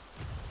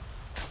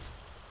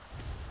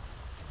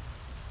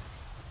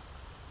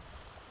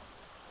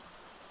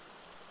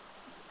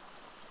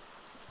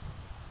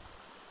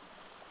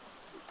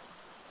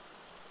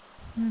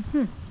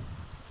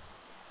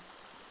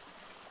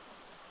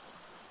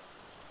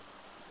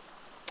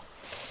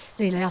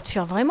 Et il a l'air de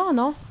fuir vraiment,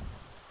 non?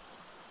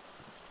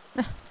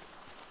 Ah.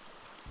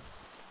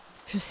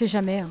 Je sais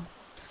jamais, hein.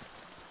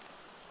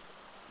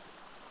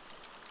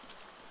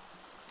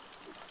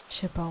 Je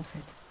sais pas, en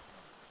fait.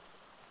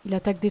 Il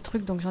attaque des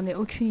trucs, donc j'en ai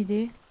aucune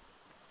idée.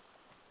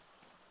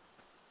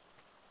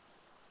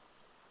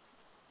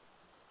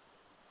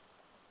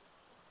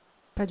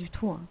 Pas du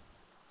tout, hein.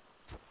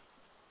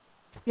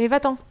 Allez,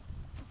 va-t'en.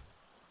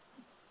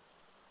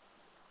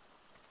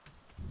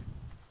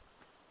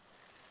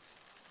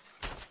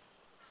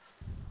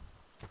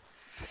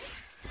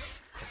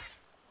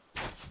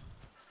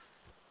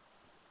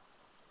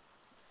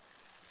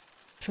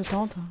 Je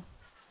tente.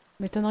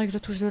 M'étonnerait que je le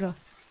touche de là.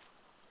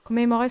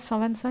 Combien il m'en reste?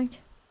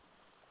 125?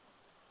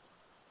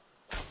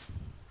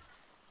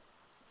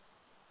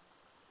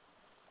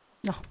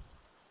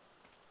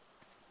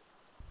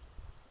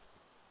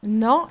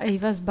 Non, et il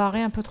va se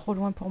barrer un peu trop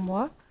loin pour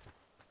moi.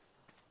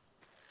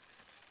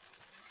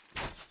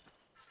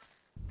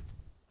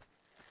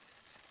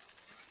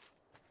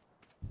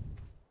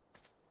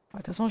 De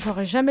toute façon,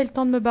 j'aurai jamais le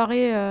temps de me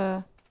barrer.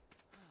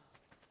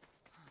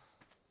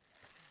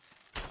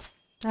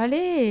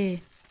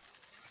 Allez!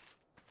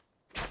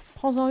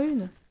 Prends-en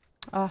une.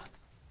 Ah.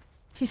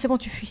 Si, c'est bon,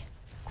 tu fuis.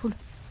 Cool.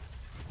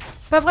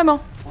 Pas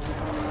vraiment.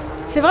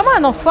 C'est vraiment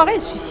un enfoiré,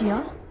 celui-ci,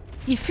 hein.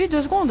 Il fuit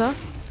 2 secondes, hein.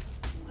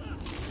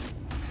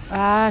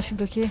 Ah, je suis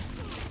bloqué.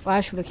 Ouais,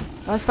 je suis bloqué.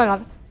 Ah, c'est pas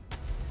grave.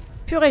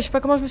 Purée, je sais pas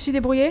comment je me suis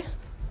débrouillée.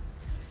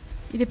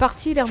 Il est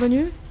parti, il est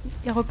revenu.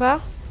 Il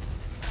repart.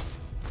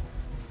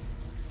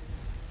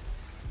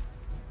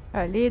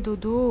 Allez,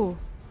 dodo.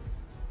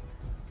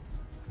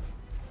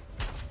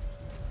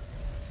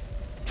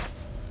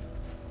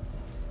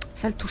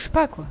 Ça le touche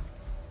pas, quoi.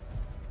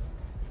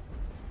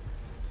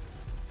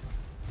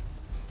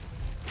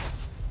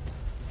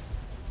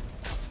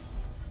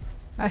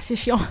 Ah, c'est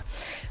chiant.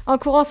 En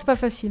courant, c'est pas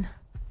facile.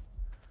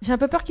 J'ai un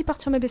peu peur qu'il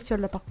parte sur mes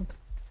bestioles, là, par contre.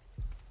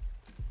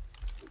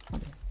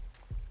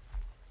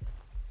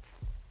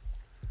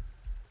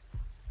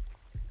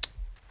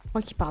 Je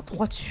crois qu'il part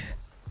droit dessus.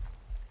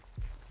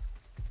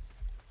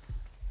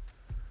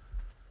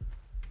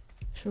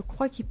 Je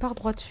crois qu'il part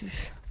droit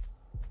dessus.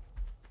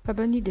 Pas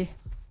bonne idée.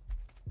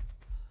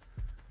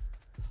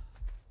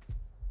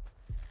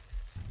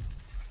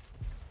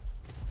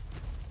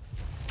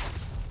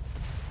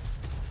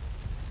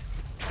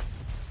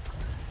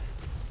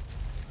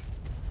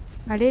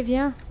 Allez,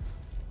 viens.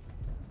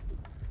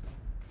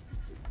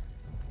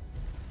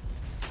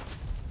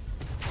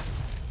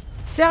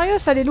 Sérieux,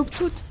 ça les loupe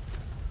toutes.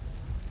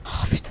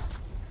 Oh putain.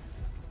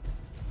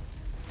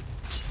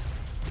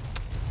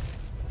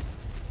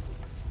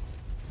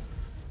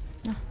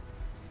 Non.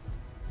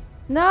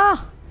 Non.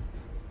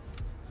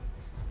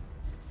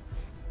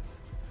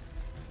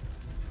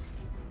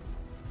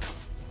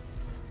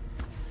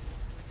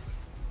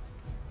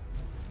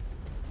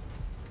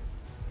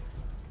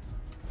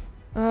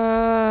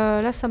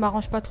 Là, ça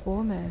m'arrange pas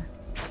trop, mais...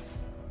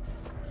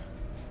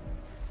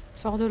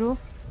 Sors de l'eau.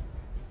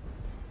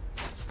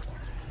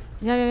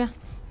 Viens, viens, viens.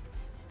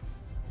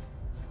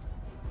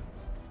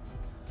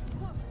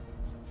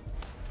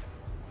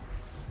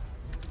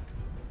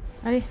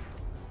 Allez.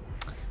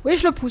 Oui,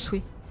 je le pousse,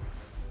 oui.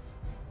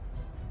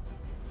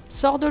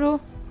 Sors de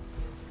l'eau.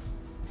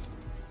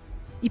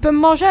 Il peut me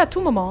manger à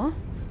tout moment, hein.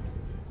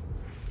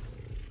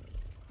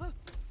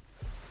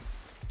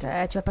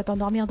 Tu vas pas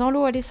t'endormir dans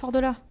l'eau, allez, sors de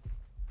là.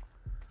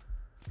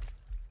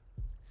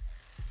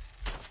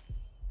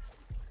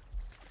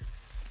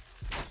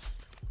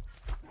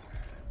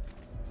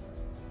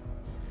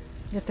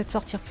 Il va peut-être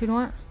sortir plus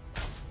loin.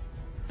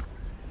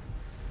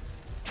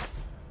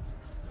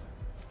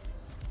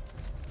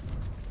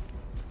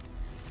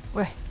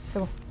 Ouais, c'est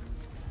bon.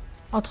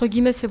 Entre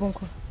guillemets, c'est bon,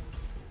 quoi.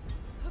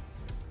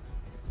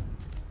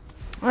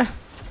 Ouais.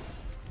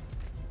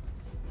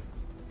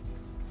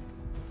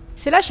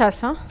 C'est la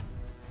chasse, hein.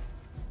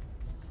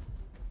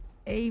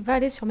 Et il va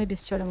aller sur mes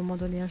bestioles à un moment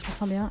donné, hein, je le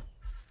sens bien.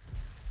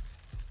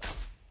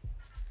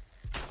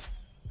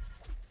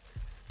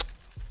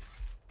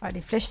 Ah,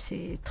 les flèches,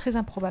 c'est très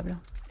improbable.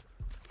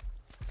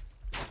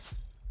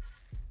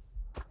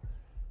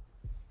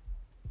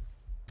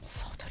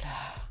 Sors de là.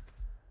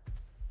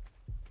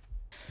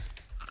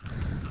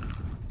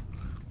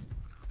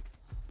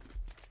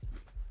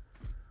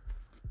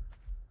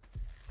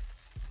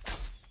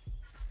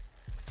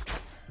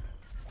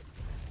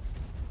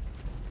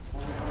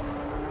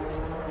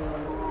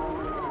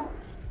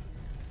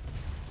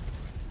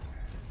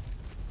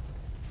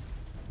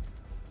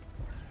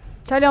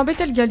 T'es allé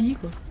embêter le gali,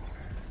 quoi.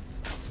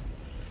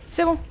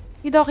 C'est bon,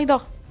 il dort, il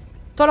dort.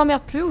 Toi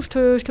l'emmerde plus ou je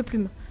te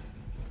plume.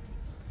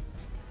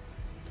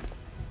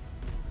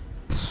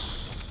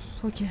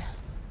 Pff, ok.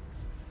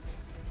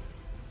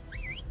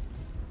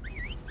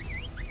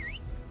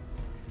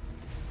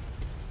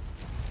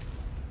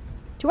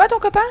 Tu vois ton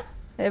copain?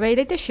 Eh ben il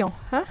a été chiant,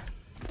 hein?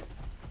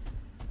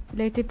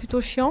 Il a été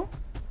plutôt chiant.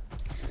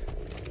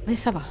 Mais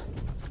ça va.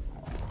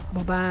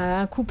 Bon ben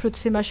un couple de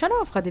ces machins-là,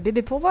 on fera des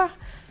bébés pour voir.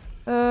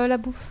 La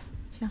bouffe,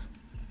 tiens.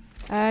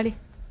 Allez.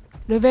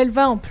 Level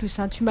 20 en plus,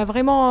 hein. Tu m'as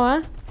vraiment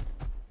hein,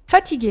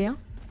 fatigué. Hein.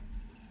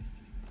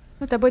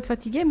 T'as beau être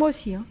fatigué, moi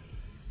aussi. Hein.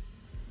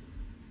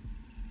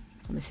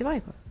 Non, mais c'est vrai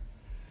quoi.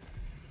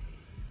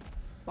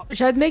 Bon,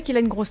 j'admets qu'il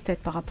a une grosse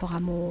tête par rapport à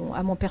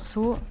mon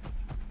perso.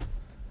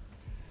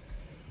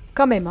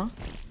 Quand même. Hein.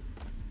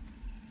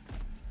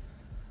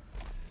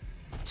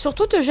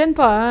 Surtout te gêne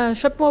pas, hein.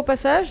 Chope-moi au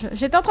passage.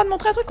 J'étais en train de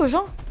montrer un truc aux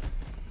gens.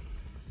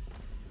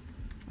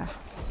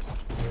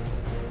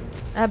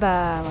 Ah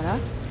bah voilà.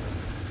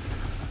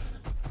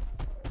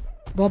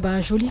 Bon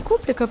bah joli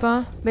couple les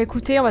copains. Bah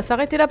écoutez, on va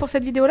s'arrêter là pour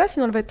cette vidéo là,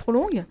 sinon elle va être trop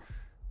longue.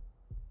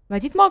 Bah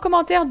dites-moi en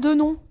commentaire 2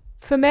 noms.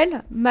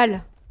 Femelle,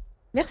 mâle.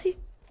 Merci.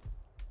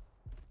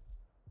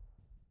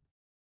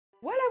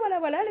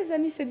 Voilà les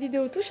amis, cette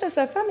vidéo touche à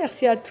sa fin.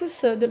 Merci à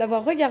tous de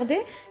l'avoir regardée.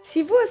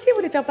 Si vous aussi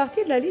voulez faire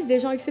partie de la liste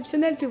des gens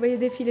exceptionnels que vous voyez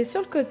défiler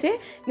sur le côté,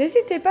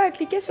 n'hésitez pas à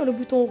cliquer sur le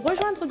bouton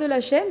rejoindre de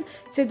la chaîne.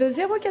 C'est de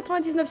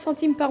 0,99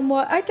 centimes par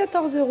mois à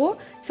 14 €.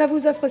 Ça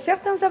vous offre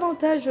certains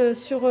avantages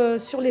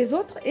sur les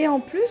autres et en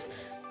plus,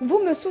 vous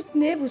me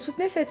soutenez, vous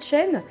soutenez cette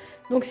chaîne.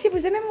 Donc si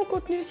vous aimez mon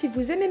contenu, si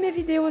vous aimez mes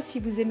vidéos,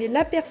 si vous aimez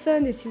la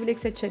personne et si vous voulez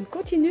que cette chaîne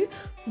continue,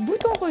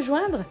 bouton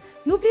rejoindre.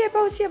 N'oubliez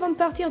pas aussi avant de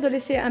partir de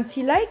laisser un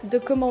petit like, de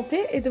commenter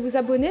et de vous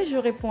abonner. Je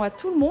réponds à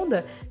tout le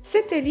monde.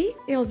 C'était Ellie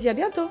et on se dit à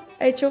bientôt.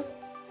 Allez, ciao!